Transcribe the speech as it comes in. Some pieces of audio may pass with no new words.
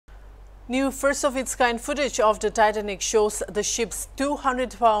New first-of-its-kind footage of the Titanic shows the ship's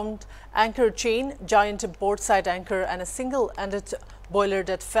 200-pound anchor chain, giant portside anchor and a single-ended boiler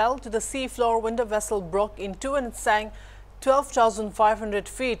that fell to the seafloor when the vessel broke in two and sank 12,500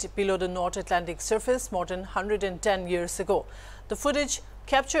 feet below the North Atlantic surface more than 110 years ago. The footage,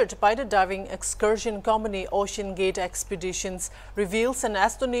 captured by the diving excursion company Ocean Gate Expeditions, reveals an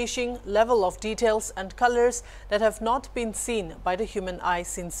astonishing level of details and colors that have not been seen by the human eye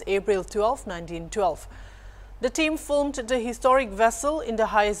since April 12, 1912. The team filmed the historic vessel in the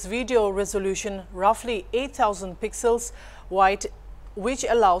highest video resolution, roughly 8,000 pixels wide, which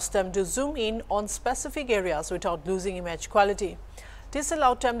allows them to zoom in on specific areas without losing image quality. This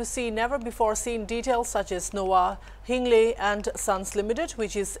allowed them to see never-before-seen details such as Noah, Hingley and Sons Limited,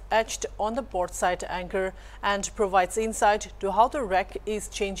 which is etched on the portside anchor and provides insight to how the wreck is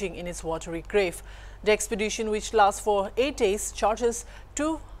changing in its watery grave. The expedition, which lasts for 8 days, charges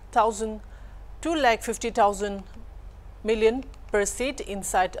 $250,000 million per seat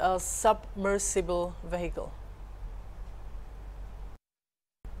inside a submersible vehicle.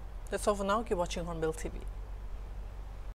 That's all for now. Keep watching Hornbill TV.